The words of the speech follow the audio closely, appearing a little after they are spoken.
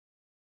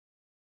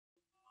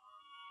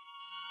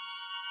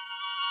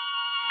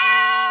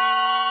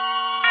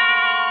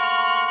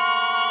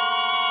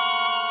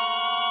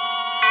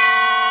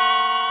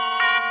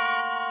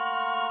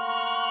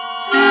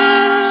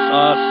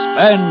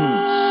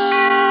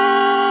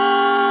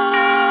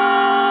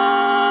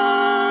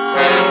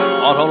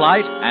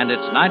Autolite and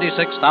its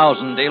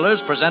 96,000 dealers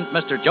present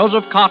Mr.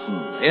 Joseph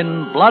Cotton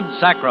in Blood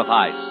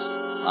Sacrifice,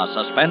 a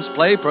suspense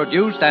play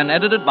produced and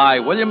edited by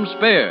William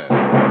Spear.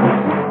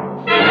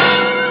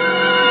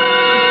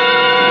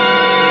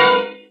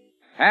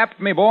 Hap,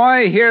 me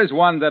boy, here's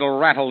one that'll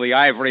rattle the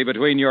ivory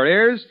between your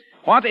ears.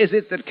 What is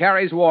it that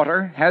carries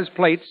water, has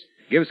plates,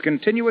 gives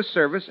continuous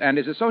service, and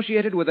is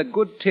associated with a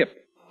good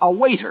tip? A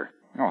waiter.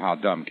 Oh, how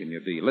dumb can you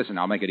be? Listen,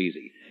 I'll make it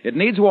easy. It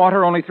needs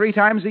water only 3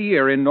 times a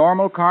year in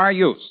normal car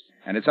use,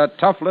 and it's a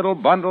tough little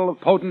bundle of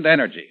potent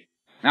energy.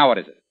 Now, what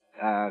is it?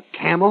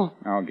 Camel?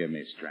 Oh, give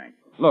me strength.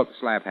 Look,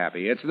 Slap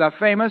Happy, it's the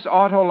famous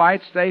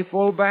Autolite Stay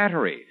Full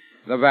battery.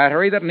 The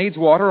battery that needs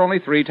water only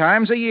 3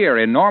 times a year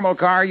in normal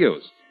car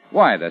use.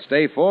 Why, the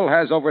Stay Full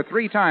has over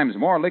 3 times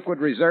more liquid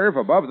reserve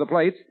above the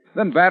plates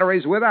than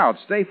batteries without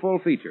Stay Full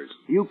features.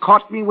 You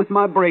caught me with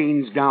my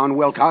brains down,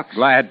 Wilcox.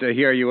 Glad to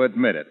hear you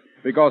admit it,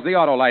 because the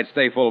Autolite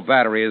Stay Full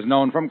battery is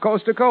known from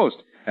coast to coast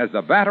as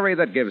the battery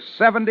that gives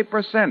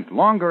 70%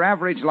 longer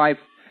average life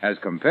as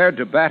compared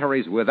to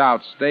batteries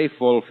without Stay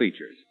Full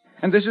features.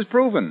 And this is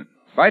proven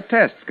by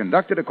tests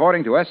conducted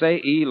according to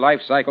SAE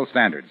life cycle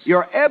standards.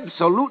 You're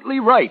absolutely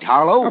right,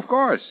 Harlow. Of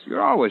course.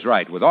 You're always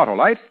right with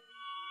Autolite.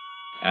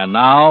 And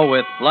now,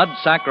 with Blood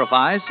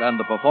Sacrifice and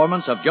the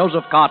performance of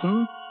Joseph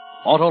Cotton,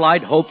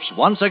 Autolite hopes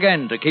once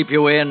again to keep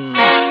you in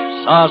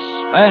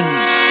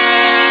suspense.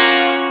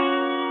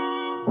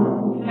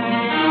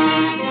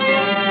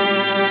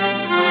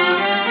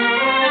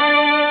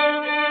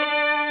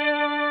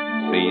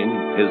 Scene,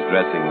 his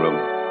dressing room.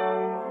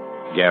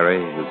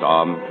 Gary, his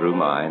arm through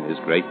mine, his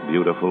great,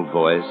 beautiful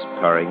voice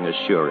purring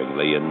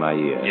assuringly in my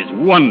ear. It's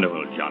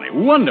wonderful, Johnny,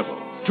 wonderful.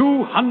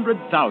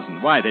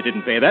 200,000. Why, they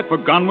didn't pay that for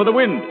Gone with the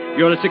Wind.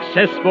 You're a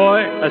success,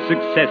 boy, a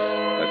success.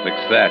 A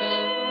success.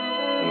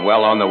 And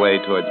well on the way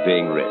towards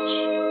being rich.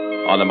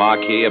 On the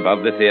marquee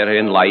above the theater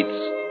in lights,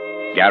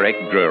 Garrick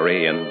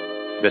Drury in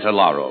Bitter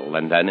Laurel,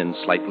 and then in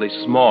slightly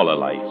smaller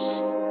lights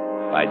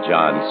by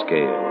John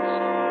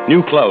Scales.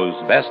 New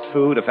clothes, best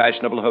food, a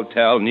fashionable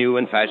hotel, new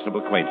and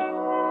fashionable acquaintance.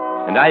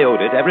 And I owed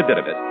it, every bit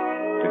of it,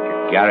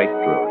 to Garrick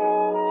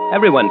Drury.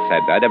 Everyone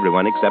said that,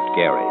 everyone except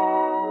Gary.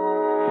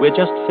 We had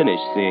just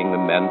finished seeing the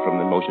men from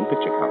the motion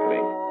picture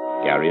company.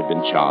 Gary had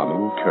been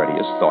charming,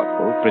 courteous,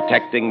 thoughtful,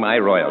 protecting my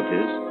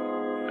royalties,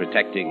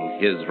 protecting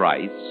his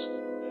rights,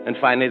 and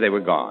finally they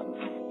were gone.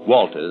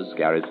 Walters,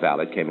 Gary's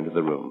valet, came into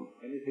the room.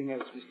 Anything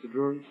else, Mr.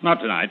 Drury?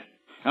 Not tonight.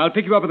 I'll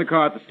pick you up in the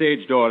car at the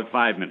stage door at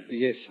 5 minutes.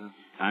 Yes, sir.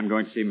 I'm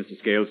going to see Mr.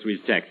 Scales to his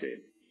taxi.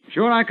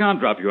 Sure I can't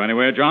drop you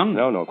anywhere, John?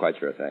 No, quite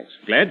sure, thanks.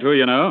 Glad to,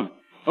 you know.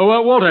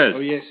 Oh, Walters. Oh,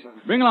 yes, sir.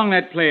 Bring along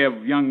that play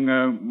of young,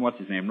 what's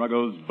his name,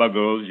 Ruggles,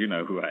 Buggles, you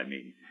know who I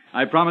mean.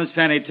 I promised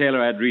Fanny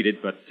Taylor I'd read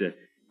it, but,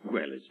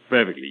 well, it's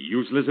perfectly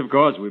useless, of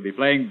course. We'll be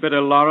playing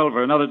Bitter Laurel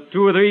for another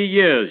 2 or 3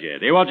 years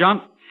yet. Eh, what,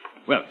 John?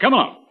 Well, come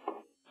along.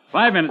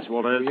 5 minutes,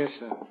 Walters. Oh, yes,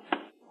 sir.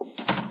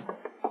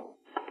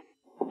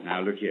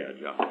 Now, look here,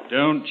 John.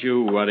 Don't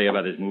you worry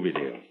about this movie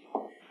deal.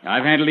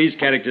 I've handled these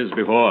characters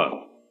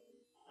before.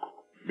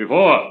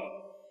 Before.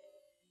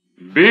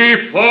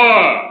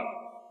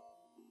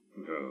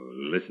 Oh,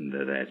 listen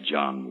to that,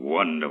 John.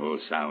 Wonderful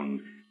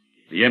sound.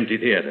 The empty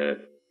theater.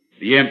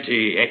 The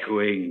empty,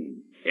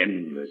 echoing,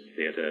 endless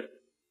theater.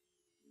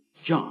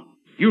 John,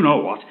 you know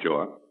what?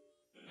 Sure.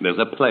 There's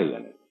a play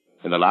in it.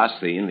 In the last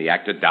scene, the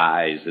actor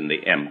dies in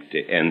the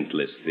empty,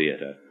 endless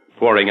theater,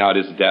 pouring out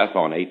his death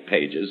on 8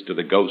 pages to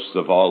the ghosts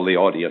of all the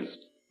audience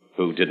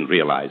who didn't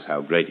realize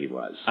how great he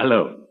was.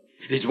 Alone.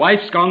 His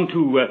wife's gone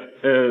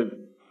to,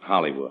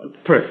 Hollywood.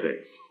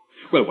 Perfect.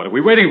 Well, what are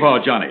we waiting for,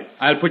 Johnny?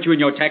 I'll put you in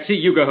your taxi.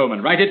 You go home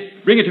and write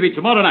it. Bring it to me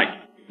tomorrow night.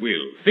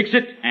 We'll fix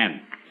it,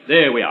 and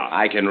there we are.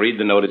 I can read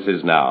the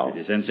notices now.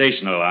 They're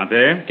sensational, aren't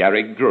they?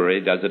 Garrick Drury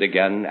does it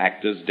again.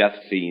 Actor's death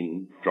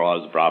scene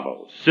draws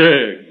bravos.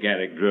 Sir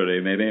Garrick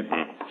Drury, maybe.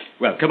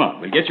 Well, come on.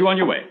 We'll get you on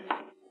your way.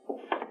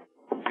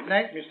 Good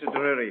night, Mr.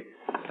 Drury.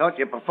 Thought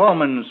your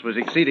performance was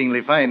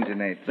exceedingly fine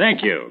tonight.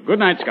 Thank you. Good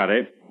night,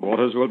 Scotty.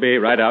 Waters will be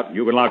right out.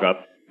 You can lock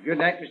up. Good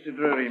night, Mr.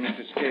 Drury,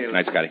 Mr. Scales. Good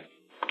night, Scotty.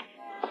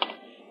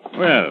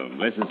 Well,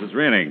 this is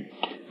raining.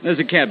 There's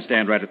a cab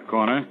stand right at the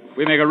corner.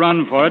 We make a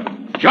run for it.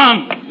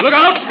 John, look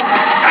out!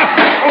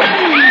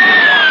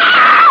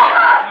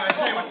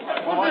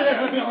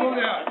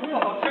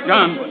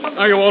 John,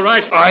 are you all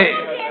right? I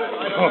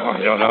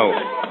don't know.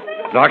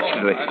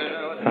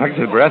 Knocked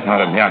the breath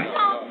out of me.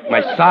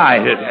 My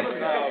side.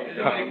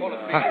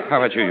 How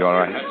about you? You all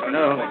right?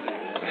 No.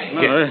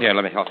 Here,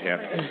 let me help you.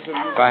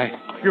 Bye.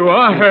 You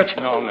are hurt.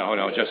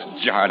 No. Just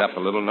jarred up a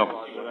little.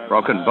 No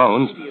broken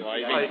bones.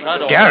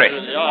 Gary.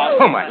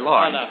 Oh, my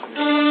Lord.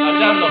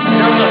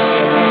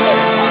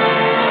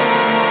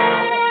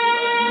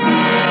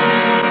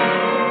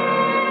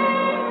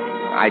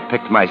 I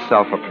picked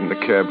myself up from the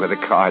curb where the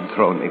car had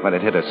thrown me when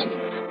it hit us.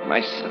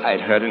 My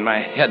side hurt and my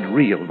head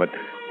reeled, but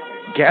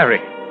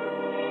Gary...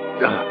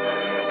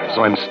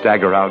 Saw him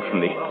stagger out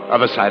from the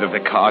other side of the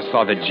car.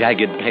 Saw the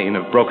jagged pane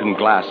of broken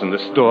glass in the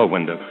store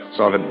window.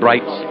 Saw the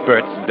bright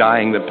spurts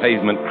dyeing the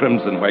pavement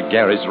crimson where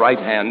Gary's right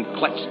hand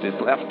clutched his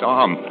left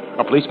arm.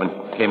 A policeman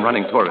came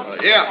running toward us.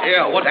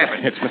 Here, what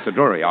happened? It's Mr.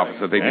 Drury,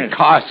 officer. The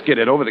car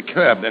skidded over the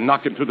curb, then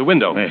knocked him through the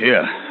window.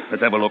 Here,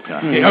 let's have a look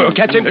now. Oh,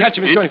 catch him.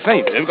 He's going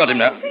faint. They've got him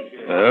now.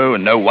 Oh,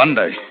 and no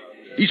wonder.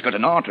 He's got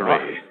an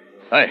artery.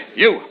 Hey,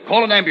 you,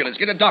 call an ambulance.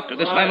 Get a doctor.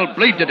 This man will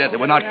bleed to death if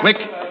we're not quick.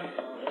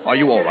 Are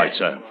you all right,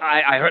 sir?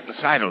 I hurt the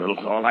side a little,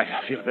 Saul. I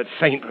feel a bit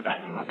faint, but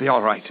I'll be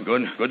all right.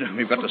 Good.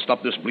 We've got to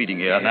stop this bleeding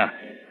here. Now,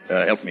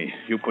 help me.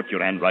 You put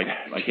your hand right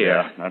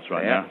here. That's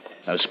right. Yeah.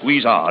 Now,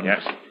 squeeze hard.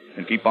 Yes.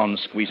 And keep on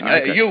squeezing.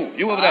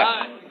 You over there.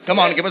 Come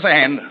on, give us a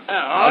hand.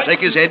 I'll take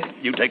his head.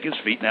 You take his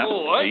feet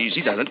now.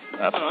 Easy does it.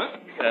 Up.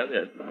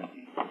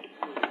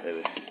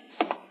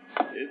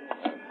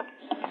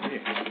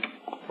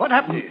 What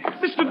happened?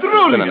 Mr.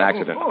 Drury. It's been an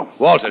accident.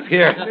 Walters,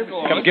 here.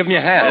 Come, give me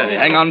a hand.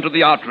 Hang on to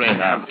the artery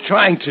now. I'm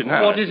trying to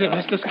now. What is it,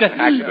 Mr. Scott?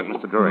 Accident,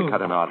 Mr. Drury.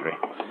 Cut an artery.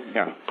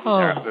 Here.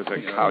 There's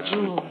a couch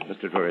in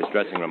Mr. Drury's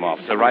dressing room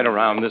officer right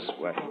around this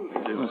way.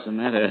 What's the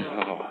matter?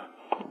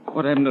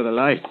 What happened to the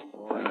light?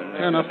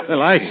 Turn off the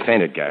light. He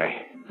fainted, Gary.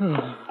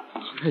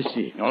 I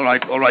see. All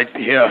right.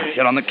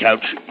 Here on the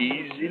couch.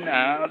 Easy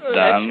now.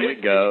 Down we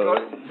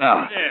go.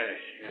 Now,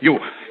 you,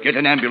 get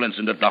an ambulance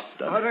and a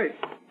doctor. All right.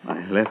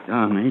 My left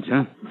arm,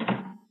 huh?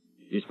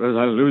 You suppose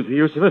I'll lose the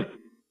use of it?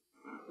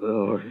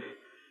 Oh,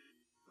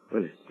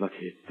 well, it's lucky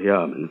it's the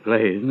arm in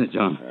play, isn't it,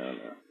 John?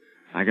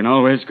 I can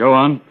always go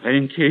on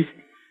playing Keith.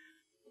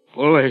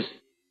 Always.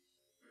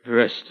 The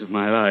rest of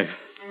my life.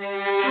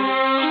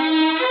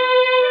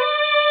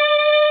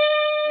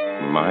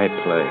 My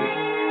play.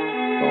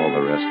 All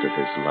the rest of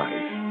his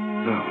life.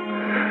 Oh,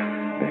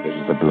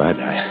 because of the blood,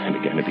 I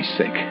began to be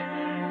sick.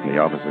 And the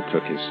officer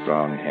took his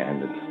strong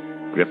hand and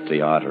gripped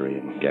the artery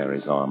in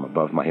Gary's arm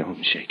above my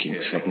own shaking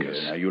fingers.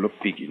 Now, you look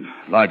peaking.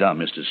 Lie down,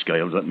 Mr.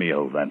 Scales. Let me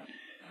hold that.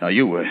 Now,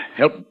 you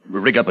help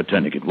rig up a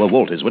tourniquet. Well,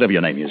 Walters, whatever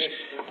your name is.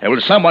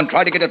 Will someone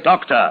try to get a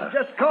doctor?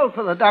 Just call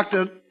for the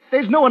doctor.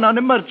 There's no one on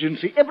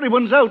emergency.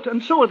 Everyone's out,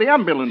 and so are the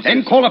ambulances.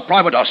 Then call a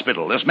private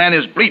hospital. This man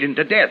is bleeding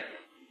to death.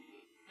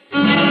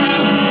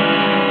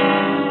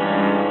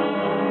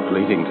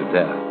 Bleeding to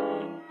death.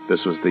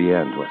 This was the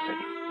end, was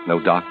it? No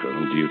doctor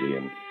on duty,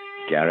 and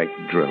Garrick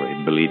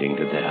Drury bleeding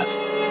to death.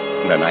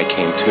 And then I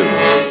came to.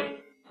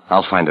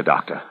 I'll find a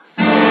doctor.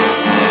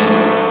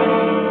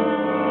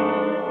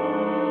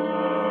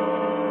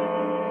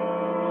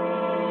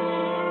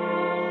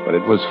 But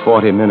it was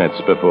 40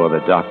 minutes before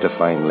the doctor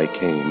finally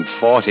came.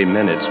 40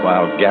 minutes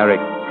while Garrick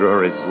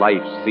Drury's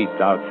life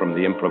seeped out from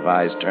the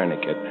improvised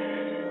tourniquet.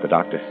 The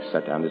doctor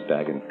set down his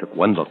bag and took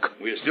one look.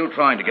 We're still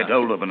trying to get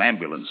hold of an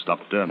ambulance,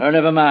 Doctor. Oh,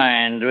 never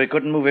mind. We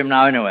couldn't move him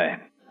now anyway.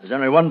 There's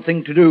only one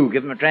thing to do.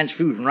 Give him a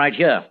transfusion right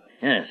here.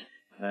 Yes.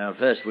 Well,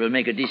 first we'll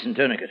make a decent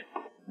tourniquet.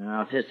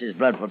 I'll test his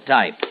blood for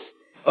type.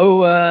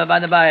 Oh, by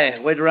the by,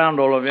 wait around,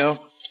 all of you.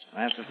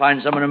 I have to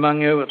find someone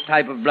among you with a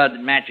type of blood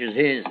that matches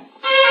his.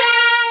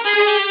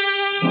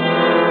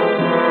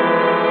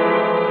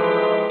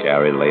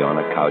 Gary lay on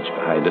a couch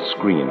behind a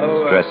screen in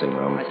his dressing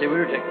room. I say we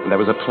were taking. And there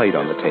was a plate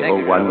on the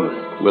table,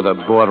 one with a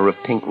border of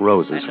pink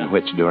roses from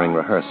which, during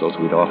rehearsals,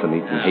 we'd often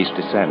eaten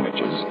hasty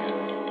sandwiches.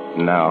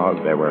 Now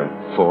there were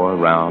 4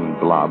 round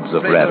blobs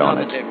of red on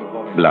it.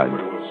 Blood.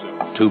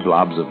 2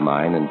 blobs of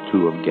mine and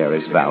 2 of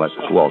Gary's valet,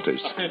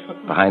 Walters.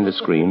 Behind the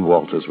screen,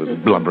 Walters was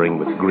blubbering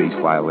with grief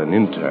while an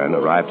intern,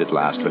 arrived at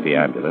last with the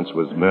ambulance,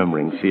 was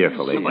murmuring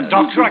fearfully. But,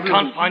 Doctor, I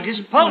can't find his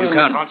pulse. You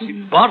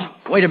can't.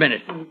 What? Wait a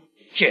minute.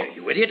 Here,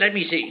 you idiot, let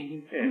me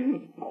see.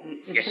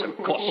 Yes, of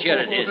course, here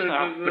it is.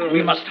 But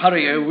we must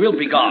hurry or we'll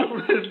be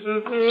gone.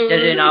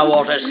 Steady now,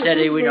 Walter,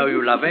 steady. We know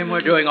you love him.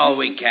 We're doing all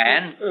we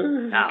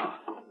can. Now,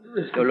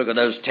 let's go look at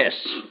those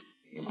tests.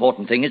 The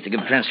important thing is to give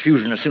a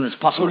transfusion as soon as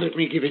possible. Oh, let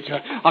me give it.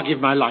 I'll give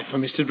my life for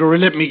Mr. Drury.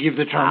 Let me give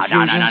the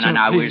transfusion.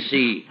 No. We'll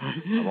see.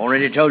 I've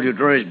already told you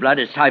Drury's blood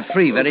is type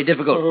 3, very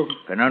difficult.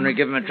 Can only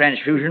give him a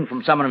transfusion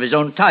from someone of his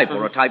own type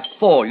or a type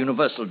 4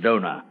 universal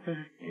donor.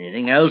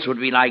 Anything else would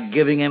be like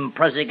giving him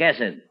prussic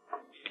acid.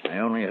 I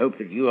only hope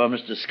that you or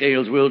Mr.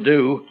 Scales will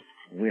do.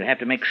 We'll have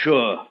to make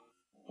sure.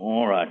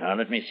 All right, now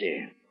let me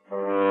see.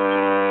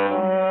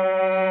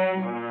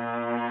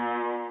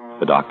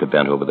 The doctor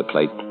bent over the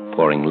plate,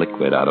 pouring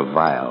liquid out of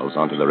vials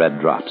onto the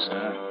red drops.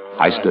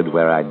 I stood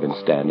where I'd been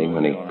standing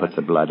when he put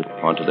the blood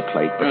onto the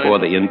plate before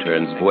the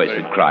intern's voice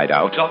had cried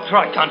out. Doctor,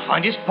 I can't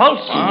find his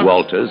pulse.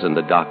 Walters and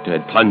the doctor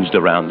had plunged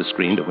around the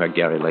screen to where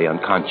Gary lay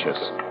unconscious.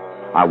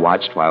 I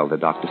watched while the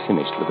doctor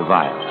finished with the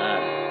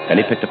vials. Then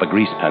he picked up a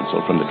grease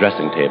pencil from the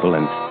dressing table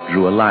and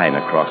drew a line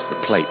across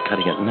the plate,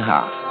 cutting it in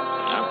half.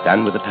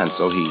 Then with the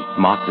pencil, he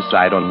marked the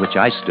side on which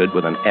I stood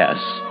with an S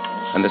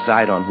and the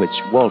side on which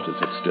Walters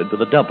had stood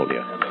with a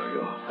W.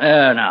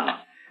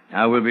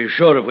 Now we'll be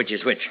sure of which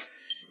is which.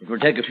 It will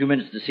take a few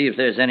minutes to see if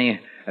there's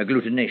any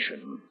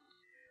agglutination.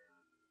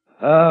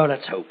 Oh,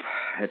 let's hope.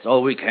 That's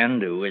all we can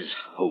do is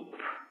hope.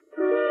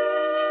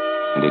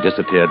 And he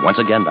disappeared once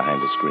again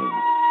behind the screen.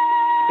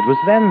 It was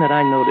then that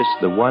I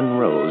noticed the one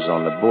rose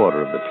on the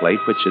border of the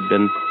plate which had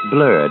been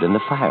blurred in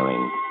the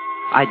firing.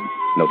 I'd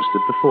noticed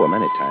it before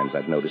many times.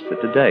 I've noticed it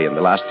today in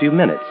the last few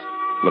minutes,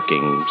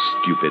 looking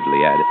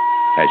stupidly at it,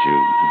 as you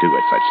do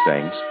at such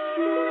things.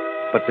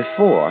 But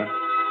before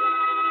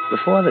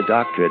the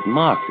doctor had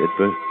marked it,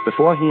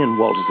 before he and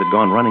Walters had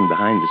gone running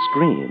behind the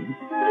screen,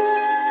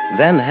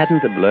 then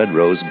hadn't the blurred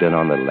rose been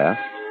on the left,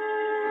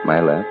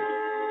 my left?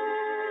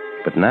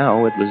 But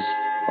now it was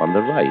on the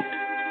right.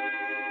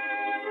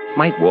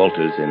 Might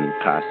Walters, in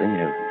passing,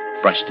 have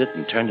brushed it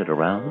and turned it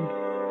around?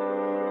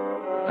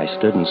 I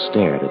stood and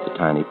stared at the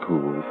tiny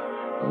pool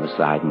on the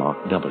side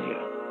marked W.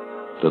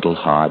 Little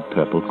hard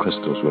purple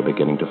crystals were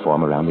beginning to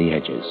form around the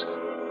edges.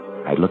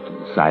 I looked at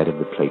the side of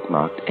the plate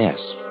marked S,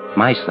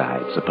 my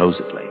side,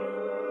 supposedly.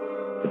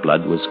 The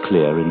blood was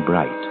clear and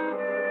bright.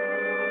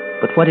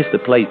 But what if the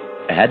plate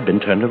had been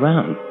turned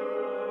around?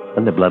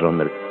 And the blood on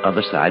the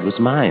other side was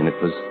mine.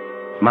 It was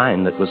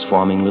mine that was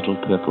forming little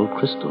purple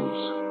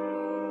crystals.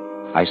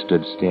 I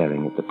stood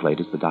staring at the plate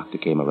as the doctor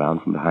came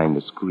around from behind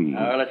the screen.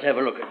 Let's have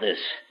a look at this.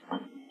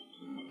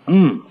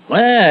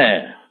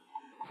 Well,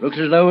 looks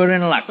as though we're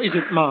in luck. Is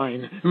it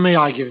mine? May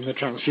I give him the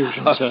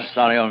transfusion, sir?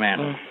 Sorry, old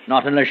man.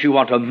 Not unless you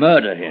want to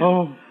murder him.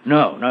 Oh.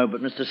 No, but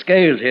Mr.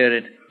 Scales here,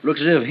 it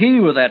looks as if he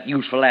were that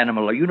useful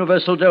animal, a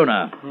universal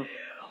donor.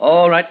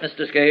 All right,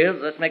 Mr. Scales,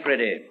 let's make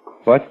ready.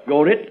 What?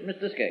 You're it,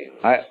 Mr. Scales.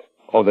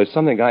 There's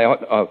something I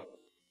ought...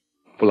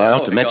 Well, I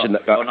ought to mention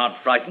that... You're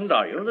not frightened,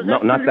 are you? There's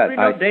not that.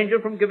 No danger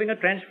from giving a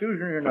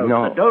transfusion, you know.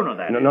 No. The donor,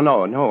 that is.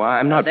 No,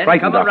 I'm not then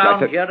frightened, come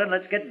Doctor. around here and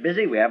let's get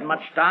busy. We haven't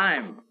much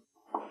time.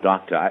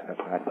 Doctor,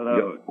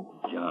 Hello,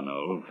 John,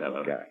 old fellow.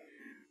 Okay.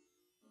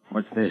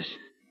 What's this?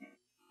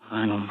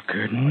 Final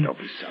curtain? Don't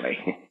be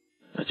silly.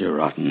 Such a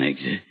rotten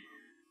exit.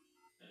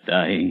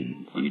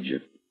 Dying,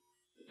 Egypt.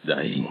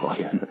 Dying. Oh,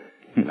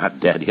 you're not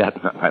dead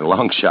yet, not by a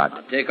long shot.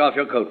 Now take off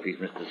your coat, please,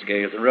 Mr.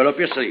 Scales, and roll up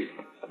your sleeve.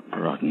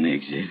 Rotten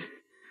exit.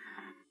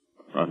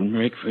 Rotten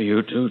break for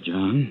you, too,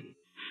 John.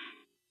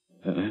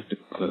 I'll have to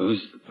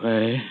close the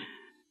play.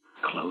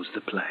 Close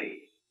the play.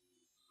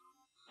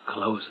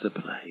 Close the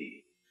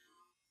play.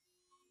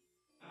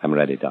 I'm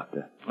ready,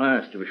 Doctor.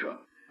 Yes, to be sure.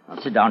 Now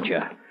sit down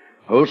here.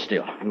 Hold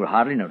still. You will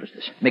hardly notice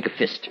this. Make a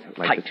fist.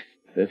 Tight.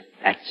 This?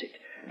 That's it.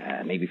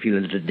 Maybe feel a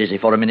little dizzy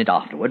for a minute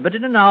afterward, but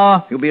in an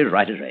hour, you'll be as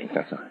right as rain.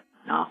 That's all right.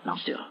 Now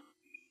still.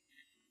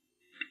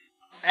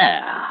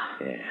 Ah.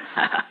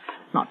 Yeah.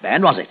 Not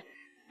bad, was it?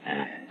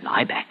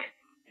 Lie back.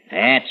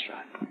 That's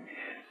right.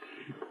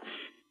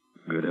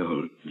 Good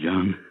old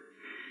John.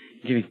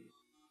 Give me...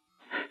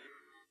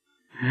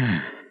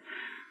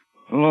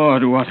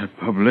 Lord, what a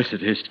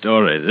publicity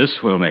story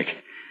this will make.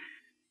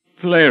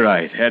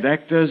 Playwright at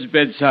actor's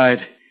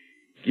bedside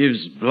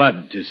gives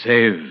blood to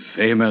save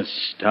famous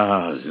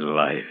star's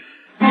life.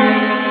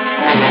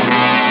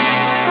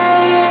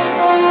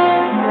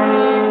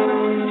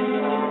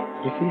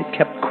 If he had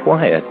kept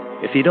quiet,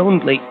 if he'd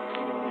only...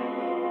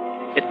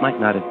 It might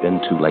not have been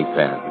too late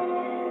then.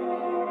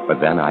 But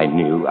then I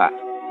knew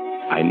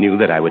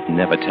that I would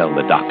never tell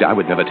the doctor. I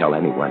would never tell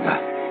anyone.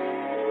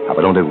 I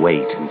would only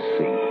wait and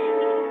see.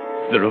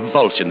 The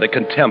revulsion, the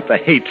contempt, the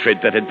hatred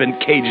that had been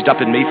caged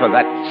up in me for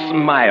that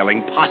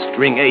smiling,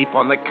 posturing ape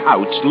on the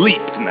couch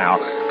leaped now,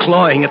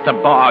 clawing at the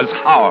bars,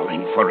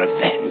 howling for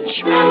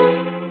revenge.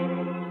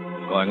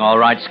 Going all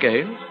right,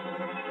 Scales?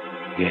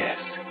 Yes.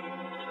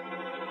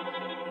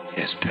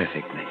 Yes,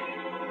 perfectly.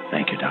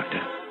 Thank you,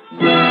 Doctor.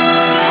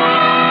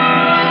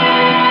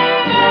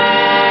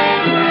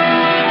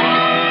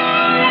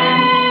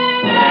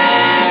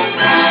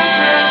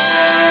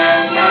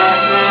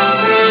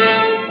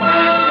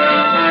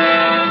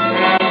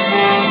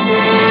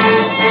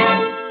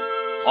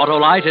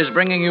 Autolite is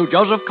bringing you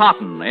Joseph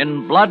Cotton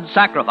in Blood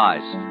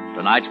Sacrifice,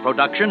 tonight's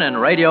production in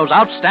radio's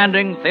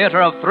outstanding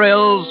theater of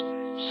thrills,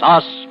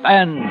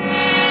 Suspense.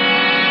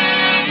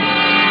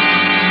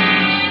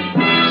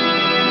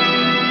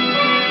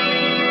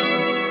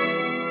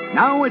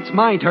 Now it's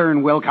my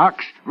turn,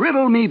 Wilcox.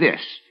 Riddle me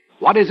this.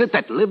 What is it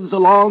that lives a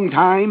long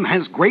time,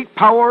 has great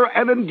power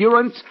and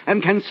endurance,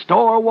 and can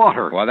store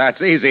water? Well,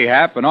 that's easy,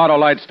 Hap. An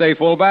Autolite Stay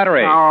Full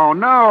battery. Oh,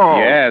 no.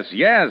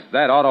 Yes.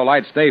 That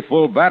Autolite Stay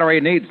Full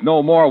battery needs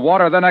no more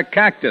water than a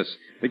cactus,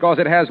 because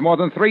it has more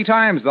than 3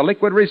 times the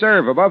liquid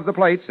reserve above the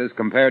plates as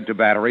compared to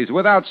batteries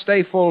without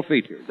Stay Full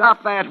features.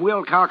 Stop that,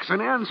 Wilcox,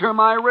 and answer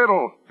my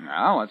riddle.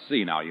 Now, let's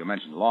see. Now, you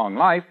mentioned long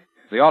life.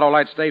 The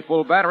Autolite Stay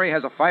Full battery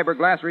has a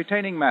fiberglass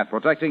retaining mat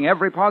protecting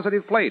every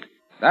positive plate.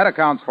 That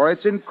accounts for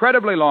its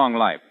incredibly long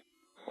life.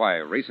 Why,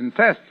 recent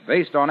tests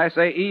based on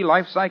SAE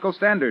life cycle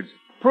standards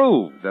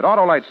prove that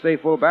Autolite Stay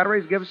Full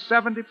batteries give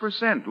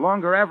 70%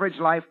 longer average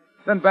life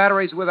than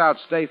batteries without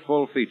Stay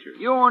Full features.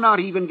 You're not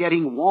even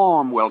getting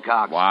warm,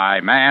 Wilcox. Why,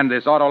 man,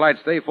 this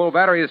Autolite Stay Full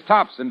battery is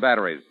tops in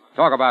batteries.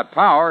 Talk about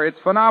power, it's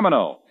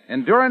phenomenal.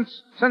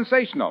 Endurance,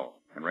 sensational.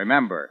 And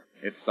remember,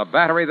 it's the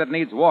battery that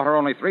needs water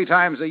only 3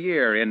 times a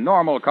year in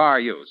normal car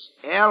use.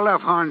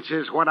 Elephants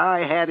is what I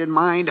had in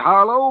mind,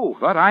 Harlow.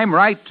 But I'm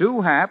right,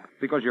 too, Hap,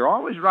 because you're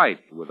always right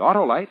with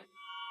Autolite.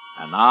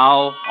 And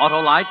now,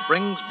 Autolite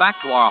brings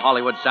back to our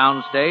Hollywood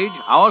soundstage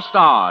our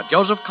star,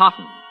 Joseph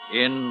Cotton,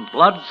 in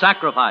Blood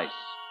Sacrifice,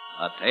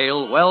 a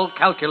tale well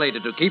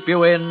calculated to keep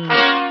you in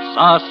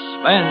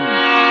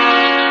suspense.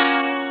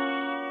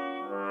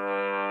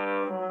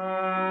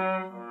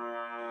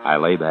 I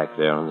lay back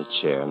there on the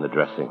chair in the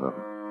dressing room.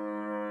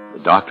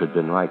 The doctor had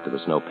been right. There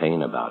was no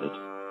pain about it.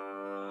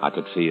 I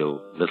could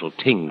feel little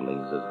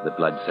tinglings as the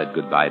blood said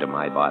goodbye to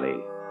my body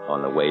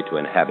on the way to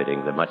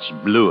inhabiting the much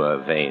bluer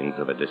veins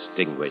of a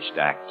distinguished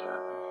actor.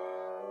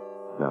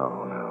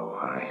 No,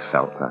 I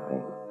felt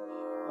nothing.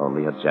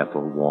 Only a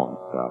gentle warmth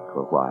after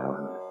a while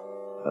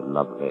and a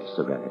lovely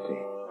serenity.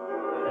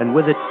 And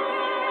with it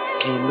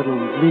came little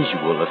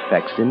visual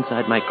effects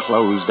inside my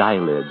closed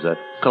eyelids, a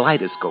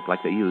kaleidoscope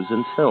like they use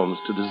in films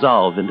to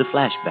dissolve into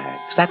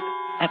flashbacks. That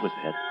was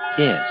it.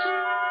 Yes.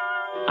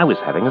 I was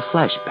having a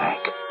flashback.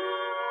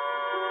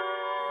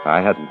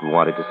 I hadn't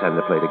wanted to send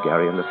the play to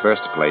Gary in the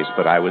first place,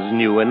 but I was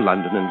new in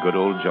London, and good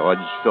old George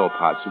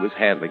Philpotts, who was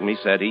handling me,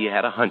 said he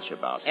had a hunch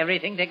about it.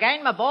 Everything to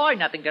gain, my boy,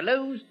 nothing to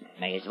lose.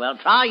 May as well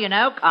try, you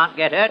know. Can't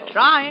get hurt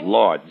trying.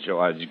 Lord,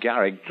 George,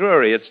 Garrick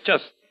Drury, it's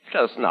just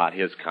not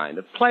his kind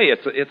of play.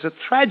 It's a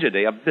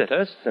tragedy, a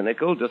bitter,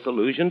 cynical,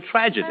 disillusioned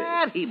tragedy.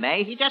 Well,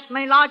 he just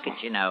may like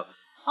it, you know.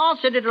 I'll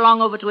send it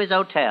along over to his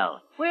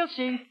hotel. We'll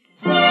see.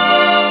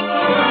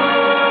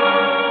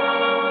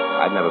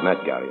 I'd never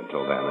met Gary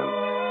until then,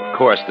 and of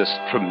course, this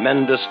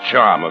tremendous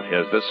charm of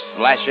his, this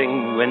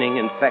flashing, winning,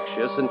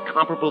 infectious,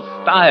 incomparable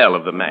style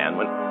of the man.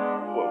 When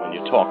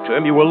you talked to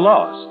him, you were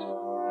lost.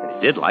 And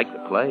he did like the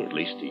play. At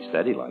least he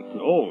said he liked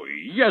it. Oh,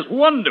 yes,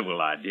 wonderful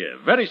idea.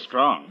 Very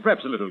strong.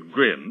 Perhaps a little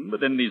grim,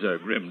 but then these are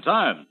grim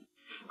times.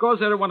 Of course,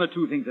 there are one or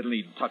two things that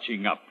need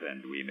touching up,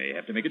 and we may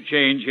have to make a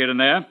change here and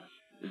there.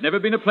 There's never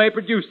been a play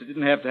produced that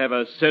didn't have to have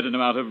a certain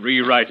amount of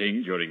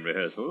rewriting during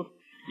rehearsal.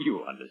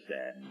 You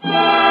understand.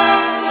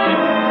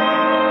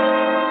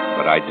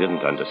 But I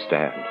didn't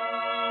understand.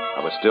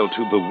 I was still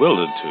too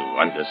bewildered to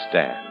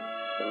understand.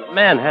 And the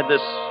man had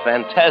this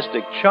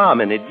fantastic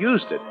charm, and he'd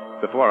used it.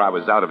 Before I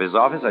was out of his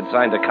office, I'd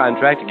signed a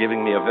contract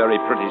giving me a very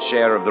pretty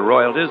share of the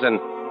royalties, and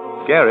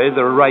Gary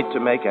the right to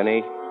make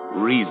any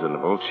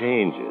reasonable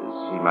changes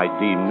he might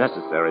deem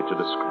necessary to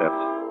the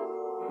script.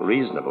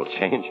 Reasonable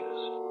changes.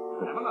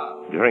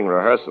 During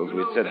rehearsals,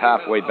 we'd sit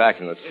halfway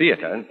back in the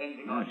theater, and...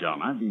 Oh,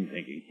 John, I've been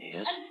thinking.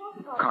 Yes?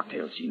 The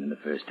cocktail scene in the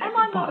first act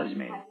bothers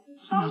me.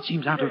 It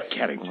seems out of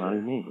character. What do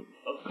you mean?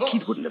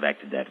 Keith wouldn't have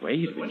acted that way.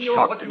 He'd have been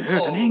shocked and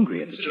hurt and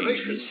angry at the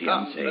change in his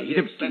fiancée. He'd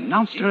have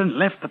denounced her and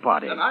left the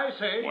party.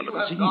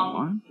 Wonderful scene,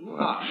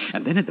 huh?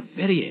 And then at the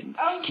very end,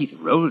 Keith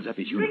rolls up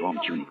his uniform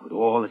tunic with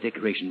all the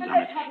decorations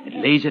on it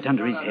and lays it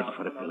under his head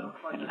for a pillow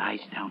and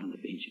lies down on the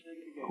bench.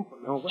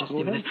 Oh, just a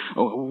minute.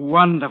 Oh, a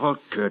wonderful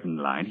curtain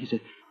line. He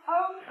said,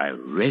 "I'll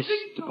rest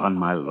upon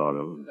my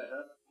laurels."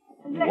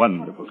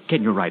 Wonderful.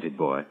 Can you write it,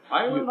 boy?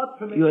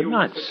 You're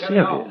not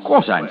serious. Of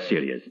course I'm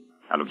serious.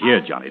 Now, look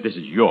here, Johnny. This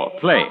is your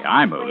play.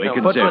 I'm only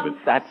concerned with...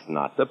 But that's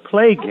not the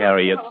play,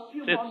 Gary.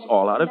 It's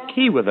all out of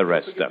key with the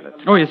rest of it.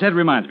 Oh, yes, that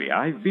reminds me.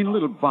 I've been a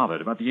little bothered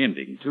about the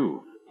ending,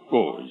 too.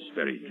 Oh, it's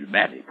very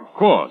dramatic, of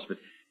course, but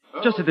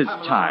just at this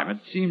time,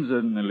 it seems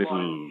in a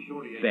little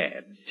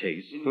bad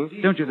taste.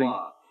 Don't you think?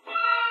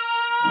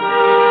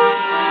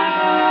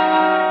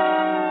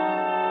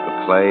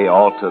 The play,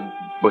 altered,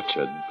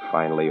 butchered,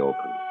 finally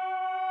opened.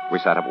 We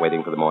sat up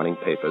waiting for the morning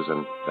papers,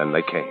 and then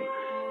they came.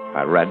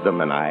 I read them,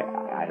 and I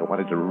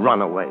wanted to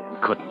run away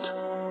and couldn't.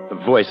 The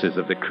voices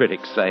of the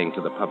critics saying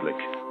to the public,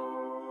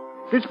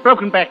 "This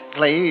broken-back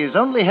play is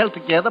only held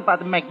together by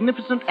the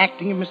magnificent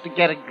acting of Mr.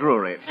 Garrick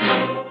Drury."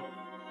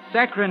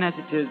 Saccharine as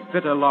it is,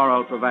 bitter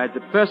laurel provides a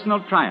personal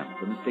triumph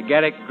for Mr.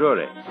 Garrick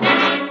Drury.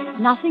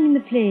 Nothing in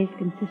the play is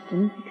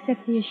consistent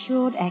except the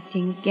assured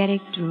acting of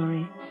Garrick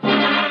Drury.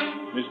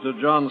 Mr.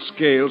 John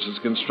Scales has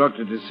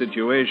constructed his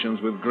situations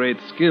with great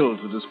skill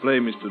to display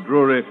Mr.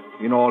 Drury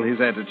in all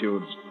his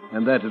attitudes,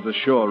 and that is a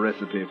sure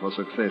recipe for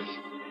success.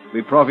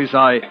 We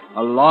prophesy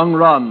a long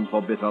run for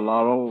bitter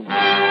laurel.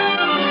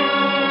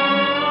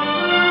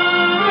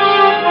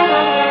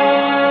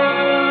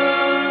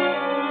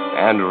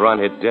 And run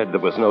it did. There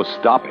was no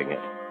stopping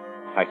it.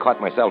 I caught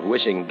myself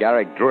wishing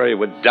Garrick Drury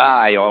would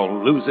die or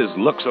lose his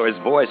looks or his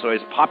voice or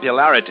his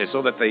popularity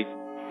so that the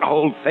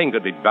whole thing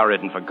could be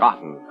buried and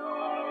forgotten.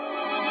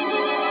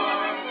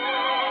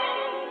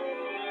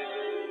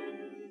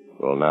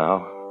 Well,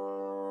 now,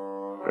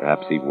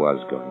 perhaps he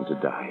was going to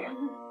die.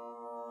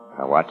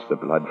 I watched the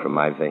blood from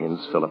my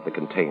veins fill up the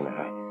container.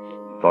 I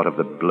thought of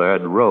the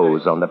blurred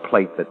rose on the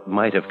plate that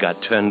might have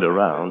got turned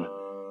around.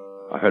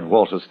 I heard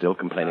Walters still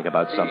complaining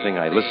about something.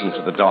 I listened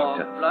to the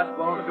doctor. Blood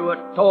won't do it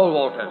at all,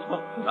 Walters.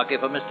 Lucky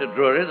for Mr.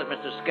 Drury that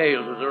Mr.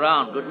 Scales was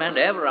around. Good man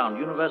to have around.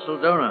 Universal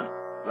donor.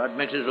 Blood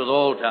mixes with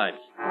all types.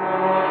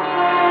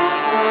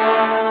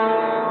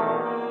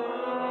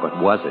 But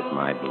was it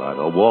my blood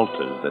or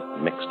Walter's that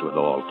mixed with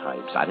all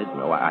types? I didn't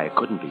know. I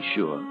couldn't be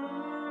sure.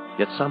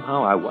 Yet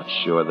somehow I was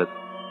sure that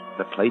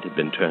the plate had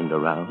been turned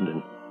around,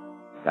 and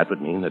that would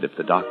mean that if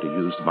the doctor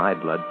used my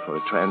blood for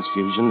a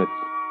transfusion, that...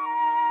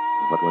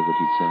 What was it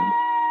he'd said?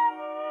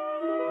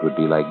 It would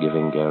be like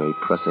giving Gary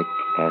prussic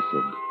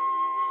acid.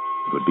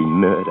 It would be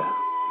murder.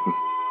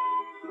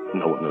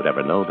 No one would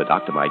ever know. The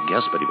doctor might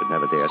guess, but he would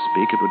never dare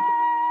speak. It would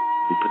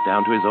be put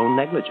down to his own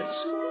negligence.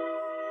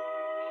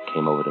 He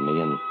came over to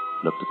me and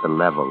looked at the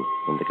level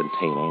in the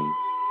container and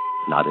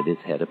nodded his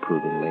head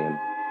approvingly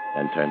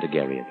and turned to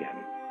Gary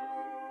again.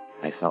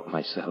 I felt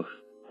myself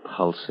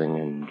pulsing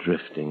and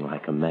drifting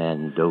like a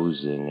man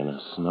dozing in a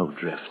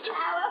snowdrift.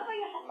 Flower for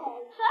your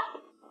lapel,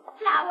 sir.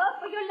 Flower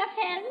for your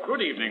lapel.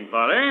 Good evening,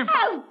 Florrie.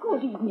 Oh,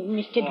 good evening,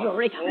 Mr.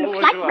 Drury.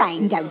 Looks like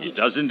rain, don't It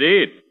does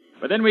indeed.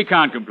 But then we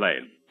can't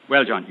complain.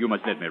 Well, John, you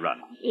must let me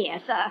run. Here,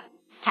 sir.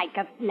 Take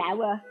a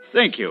flower.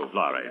 Thank you,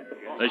 Florrie.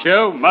 The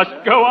show must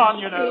go on,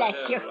 you know.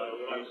 Bless you.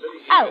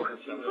 Oh,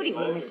 good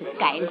evening, Mrs.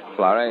 Scales.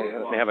 Florrie,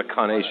 let me have a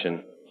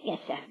carnation. Yes,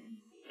 sir.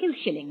 2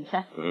 shillings,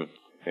 sir.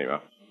 Here you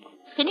are.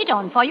 Send it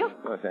on for you.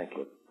 Oh, thank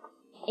you.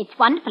 It's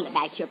wonderful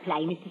about your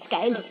play, Mr.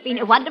 Scales. It's been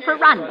a wonderful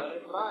run.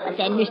 But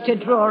then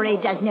Mr. Drury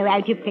does know how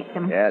to pick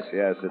them. Yes.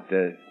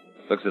 It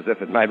looks as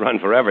if it might run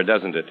forever,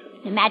 doesn't it?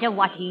 No matter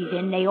what he's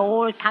in, they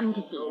all come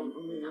to see him.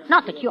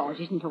 Not that yours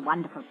isn't a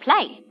wonderful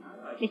play.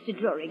 Mr.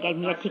 Drury gave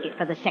me a ticket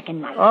for the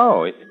second night.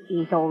 Oh.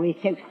 He's always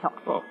so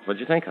thoughtful. Oh, what'd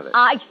you think of it?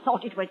 I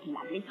thought it was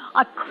lovely.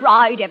 I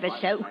cried ever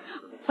so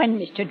when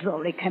Mr.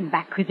 Drury came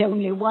back with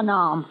only one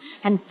arm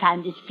and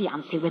found his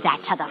fiancée with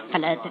that other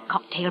fella at the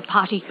cocktail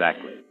party.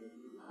 Exactly.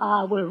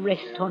 I will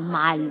rest on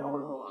my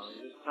laurels.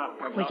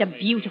 It was a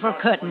beautiful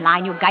curtain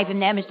line you gave him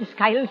there, Mr.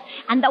 Scales,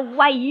 and the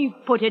way you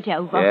put it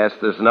over. Yes,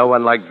 there's no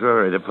one like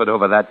Drury to put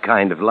over that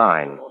kind of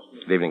line.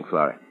 Good evening,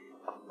 Florrie.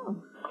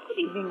 Good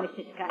evening,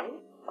 Mr. Scales.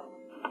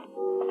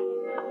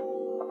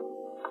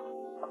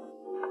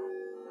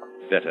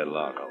 Bitter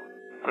Laurel.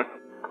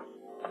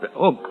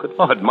 Oh, good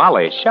Lord,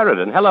 Molly,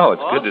 Sheridan, hello.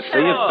 It's good to see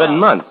you. It's been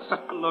months.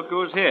 Look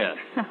who's here.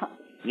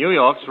 New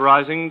York's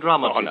rising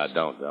dramatist. Oh, no,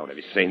 don't. Have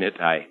you seen it?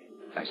 I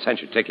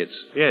sent you tickets.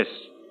 Yes.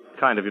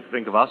 Kind of you to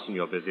think of us in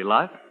your busy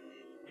life.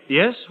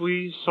 Yes,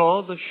 we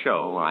saw the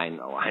show. Oh, I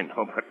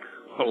know,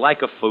 but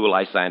like a fool,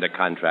 I signed a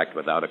contract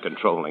without a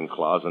controlling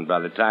clause, and by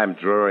the time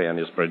Drury and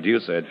his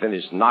producer had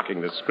finished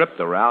knocking the script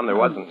around, there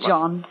wasn't much.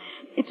 John,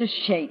 it's a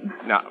shame.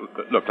 Now,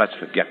 look, let's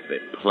forget the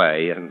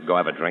play and go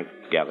have a drink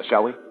together,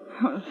 shall we?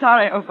 Oh,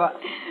 sorry, Opa.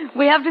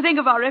 We have to think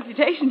of our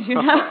reputations, you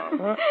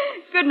know.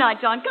 Good night,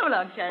 John. Come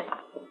along, Sherry.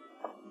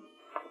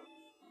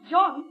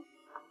 John.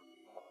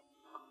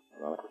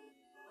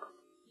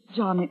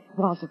 John, it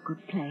was a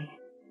good play.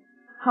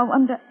 How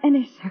under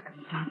any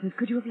circumstances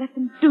could you have let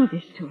them do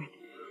this to it?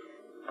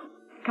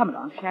 Come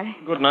along, Sherry.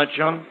 Good night,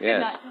 John.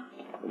 Yes.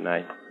 Good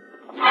night.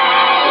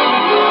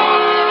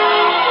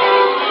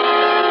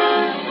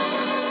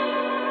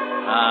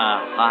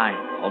 Fine.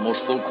 Almost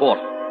full quart.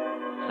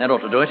 That ought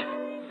to do it.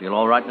 Feel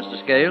all right, Mr.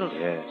 Scales?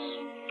 Yes.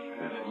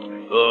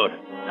 Good.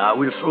 Now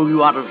we'll throw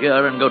you out of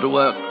here and go to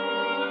work.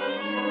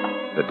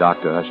 The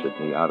doctor ushered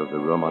me out of the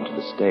room onto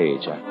the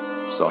stage. I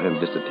saw him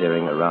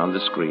disappearing around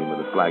the screen with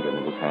a flagon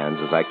in his hands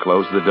as I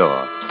closed the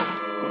door.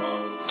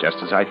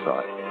 Just as I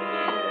thought.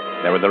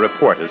 There were the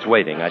reporters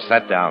waiting. I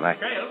sat down.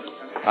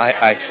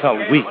 I felt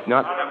weak,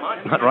 not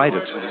right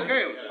at all.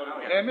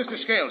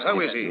 Mr. Scales, how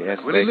is he? Yes,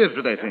 Will he live,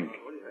 do they think?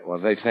 Well,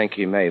 they think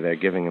he may. They're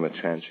giving him a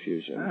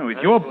transfusion. Oh, with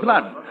your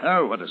blood.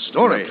 Oh, what a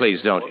story. No,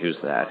 please don't use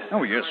that.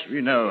 Oh, yes,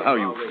 we know how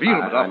you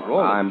feel, but after all...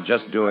 I'm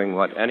just doing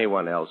what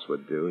anyone else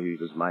would do. He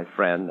was my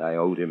friend. I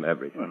owed him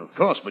everything. Well, of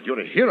course, but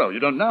you're a hero. You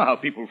don't know how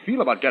people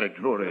feel about Garrick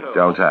Drury.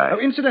 Don't I? Oh,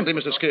 incidentally,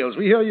 Mr. Scales,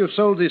 we hear you've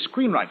sold the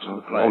screen rights of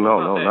the play. Oh,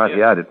 no, not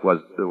yet. It was,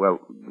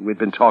 we'd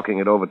been talking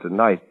it over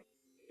tonight.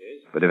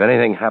 But if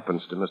anything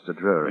happens to Mr.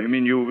 Drury... You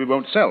mean we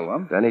won't sell,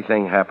 huh? If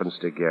anything happens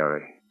to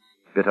Gary,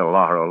 Bitter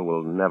Laurel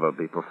will never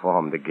be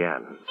performed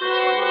again.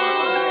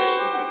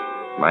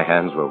 My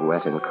hands were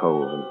wet and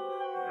cold, and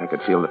I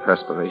could feel the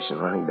perspiration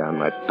running down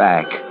my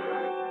back.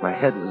 My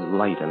head was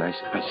light, and I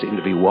seemed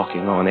to be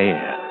walking on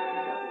air.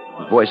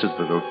 The voices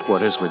of the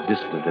reporters were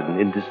distant and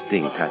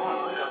indistinct.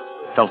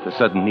 I felt the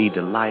sudden need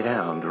to lie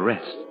down, to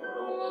rest,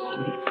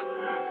 sleep.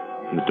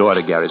 And the door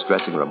to Gary's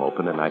dressing room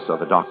opened, and I saw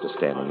the doctor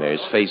standing there.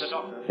 His face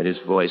and his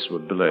voice were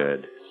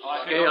blurred.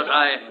 Scales,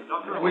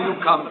 will you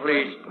come,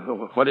 please?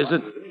 What is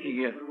it?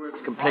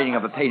 He's complaining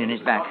of a pain in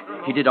his back.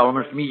 He did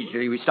almost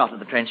immediately. We started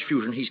the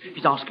transfusion.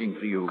 He's asking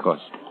for you. Of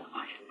course.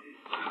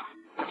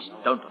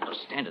 I don't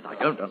understand it. I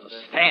don't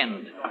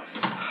understand.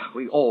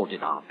 We all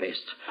did our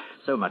best.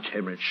 So much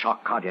hemorrhage,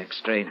 shock, cardiac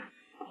strain.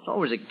 It's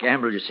always a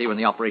gamble, you see, when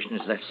the operation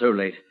is left so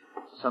late.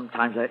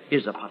 Sometimes there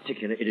is a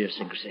particular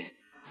idiosyncrasy.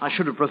 I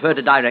should have preferred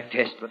a direct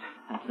test, but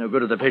that's no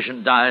good if the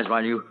patient dies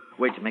while you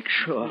wait to make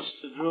sure.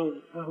 Mr.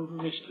 Drury. Oh,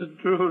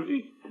 Mr.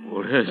 Drury.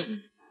 Oh, yes.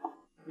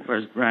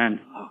 Where's Bran?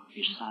 Oh,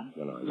 his son.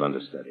 No, he's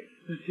understudy.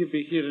 He'll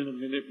be here in a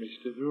minute,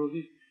 Mr.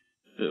 Drury.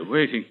 They're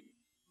waiting.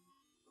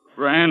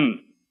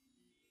 Bran.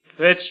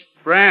 Fetch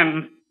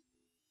Bran.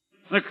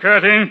 The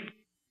curtain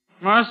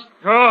must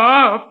go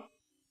up.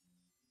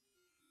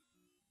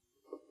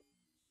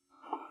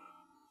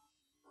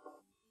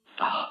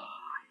 Oh,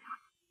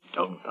 I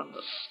don't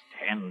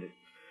understand it.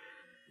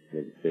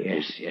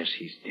 Yes,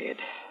 he's dead.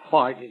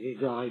 Why did he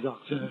die,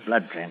 Doctor?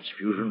 Blood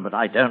transfusion, but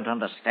I don't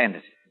understand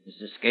it.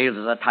 Mr. Scales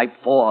is a type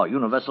 4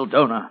 universal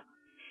donor.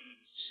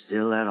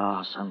 Still, there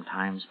are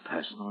sometimes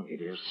personal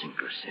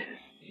idiosyncrasies.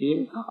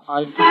 Yeah,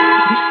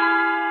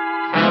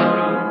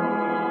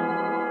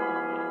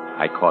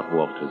 I caught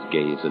Walter's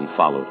gaze and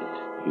followed it.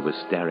 He was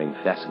staring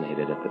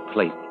fascinated at the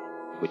plate,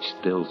 which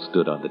still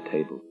stood on the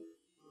table.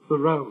 The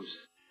rose.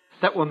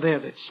 That one there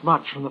that's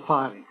smudged from the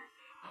firing.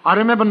 I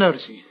remember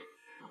noticing it.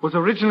 It was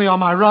originally on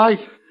my right.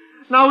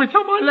 Now it's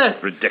on my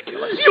left.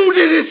 Ridiculous. You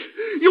did it!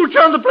 You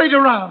turned the plate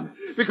around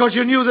because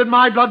you knew that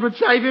my blood would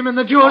save him and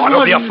that yours don't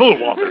wouldn't. be a fool,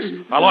 Walter.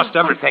 I lost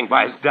everything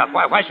by his death.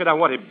 Why should I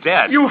want him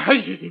dead? You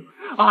hated him.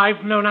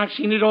 I've known, I've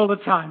seen it all the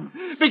time.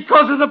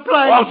 Because of the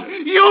play. Walter.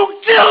 You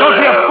killed Don't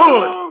be him! a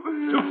fool.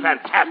 Too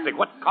fantastic.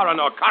 What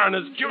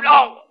coroner's duty?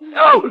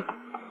 No!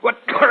 What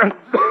coroner...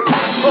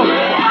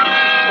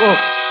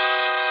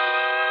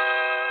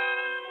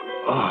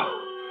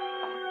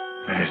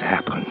 It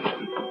happened.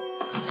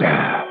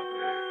 There.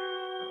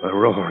 The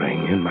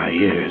roaring in my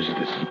ears,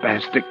 the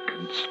spastic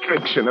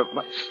constriction of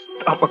my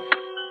stomach.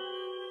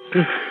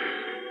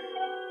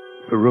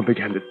 The room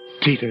began to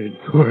teeter and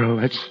whirl.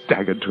 I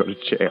staggered toward a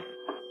chair.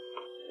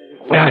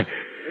 I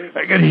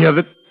could hear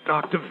the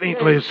doctor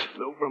faintly as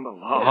though from a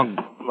long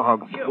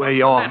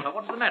way off.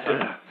 What's the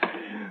matter?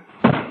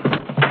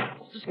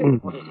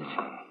 What is it?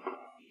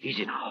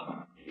 Easy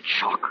now. It's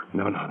shock.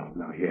 No.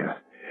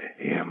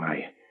 Here,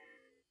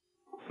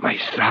 my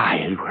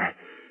side,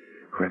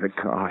 where the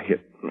car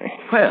hit me.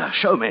 Where?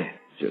 Show me.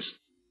 Just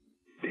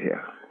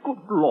here. Good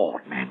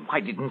Lord, man. Why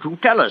didn't you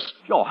tell us?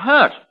 You're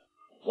hurt.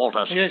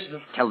 Walters. Yes,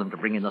 sir. Tell them to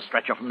bring in the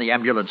stretcher from the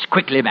ambulance.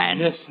 Quickly, man.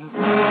 Yes, sir.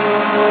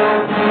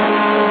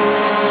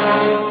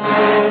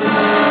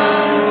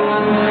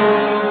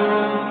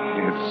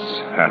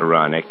 It's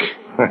ironic.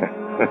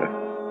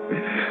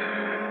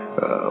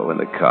 When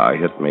the car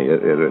hit me,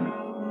 it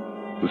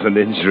was an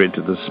injury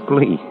to the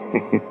spleen.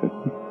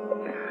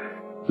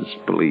 The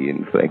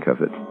spleen, think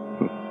of it.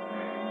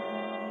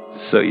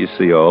 So you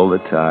see, all the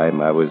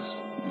time I was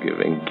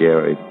giving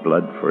Gary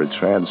blood for a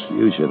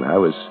transfusion, I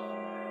was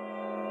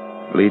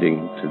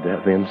bleeding to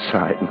death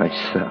inside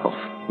myself.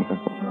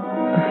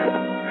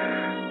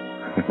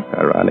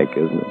 Ironic,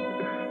 isn't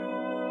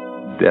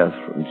it? Death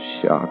from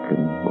shock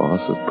and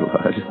loss of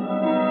blood.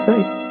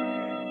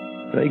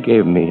 They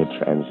gave me a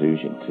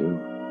transfusion, too.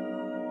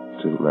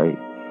 Too late.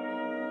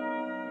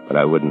 But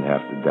I wouldn't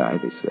have to die,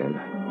 they said.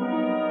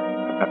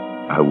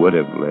 I would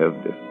have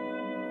lived if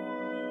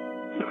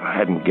I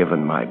hadn't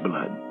given my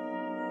blood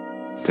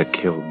to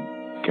kill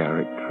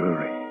Garrick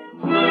Drury.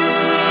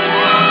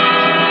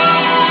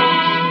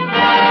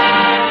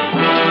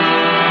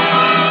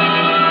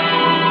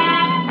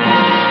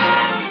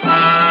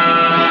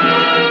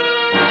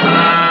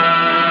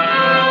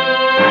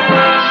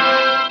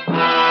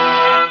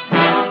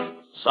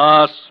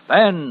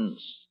 Suspense.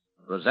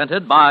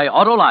 Presented by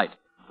Autolite.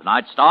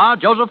 Tonight's star,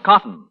 Joseph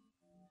Cotton.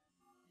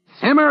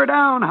 Simmer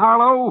down,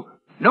 Harlow.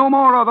 No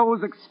more of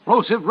those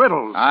explosive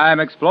riddles.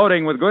 I'm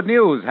exploding with good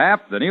news,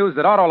 Hap. The news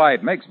that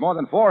Autolite makes more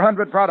than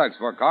 400 products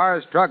for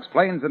cars, trucks,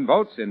 planes, and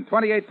boats in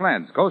 28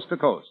 plants, coast to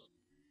coast.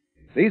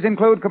 These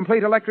include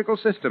complete electrical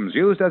systems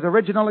used as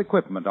original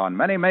equipment on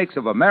many makes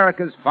of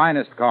America's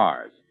finest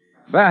cars.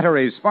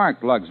 Batteries, spark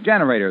plugs,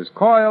 generators,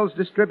 coils,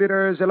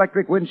 distributors,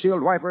 electric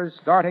windshield wipers,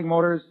 starting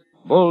motors,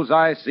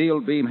 bullseye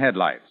sealed beam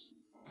headlights.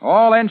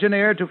 All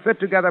engineered to fit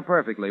together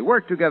perfectly,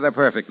 work together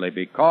perfectly,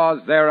 because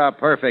they're a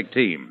perfect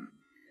team.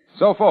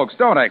 So, folks,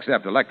 don't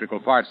accept electrical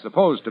parts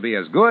supposed to be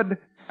as good.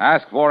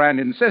 Ask for and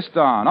insist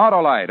on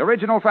Autolite,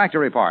 original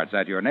factory parts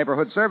at your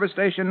neighborhood service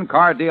station,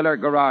 car dealer,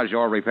 garage,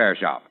 or repair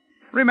shop.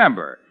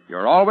 Remember,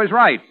 you're always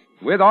right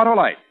with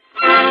Autolite.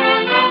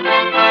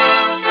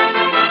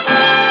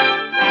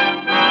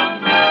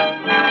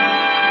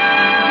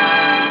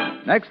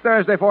 Next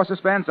Thursday for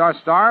Suspense, our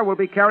star will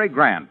be Cary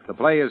Grant. The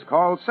play is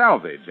called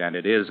Salvage, and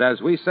it is, as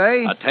we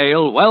say, a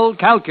tale well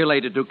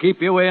calculated to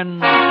keep you in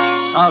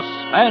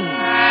suspense.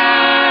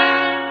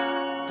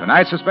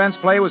 Tonight's Suspense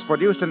play was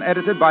produced and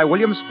edited by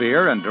William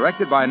Spear and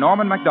directed by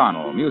Norman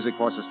MacDonald. Music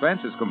for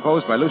Suspense is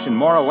composed by Lucien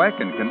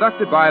Morawek and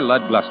conducted by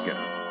Lud Gluskin.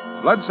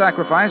 Blood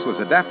Sacrifice was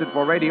adapted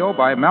for radio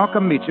by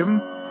Malcolm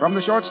Meacham from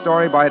the short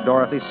story by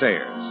Dorothy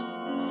Sayers.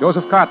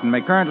 Joseph Cotton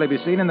may currently be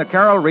seen in the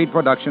Carol Reed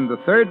production, The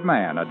Third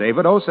Man, a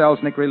David O.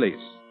 Selznick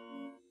release.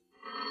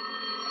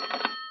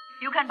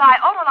 You can buy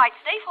Autolite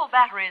Stay-Full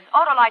batteries,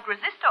 Autolite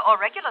resistor or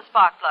regular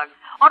spark plugs,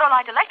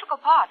 Autolite electrical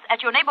parts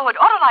at your neighborhood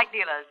Autolite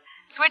dealers.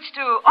 Switch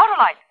to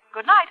Autolite.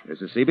 Good night.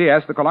 This is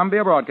CBS, the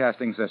Columbia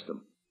Broadcasting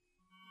System.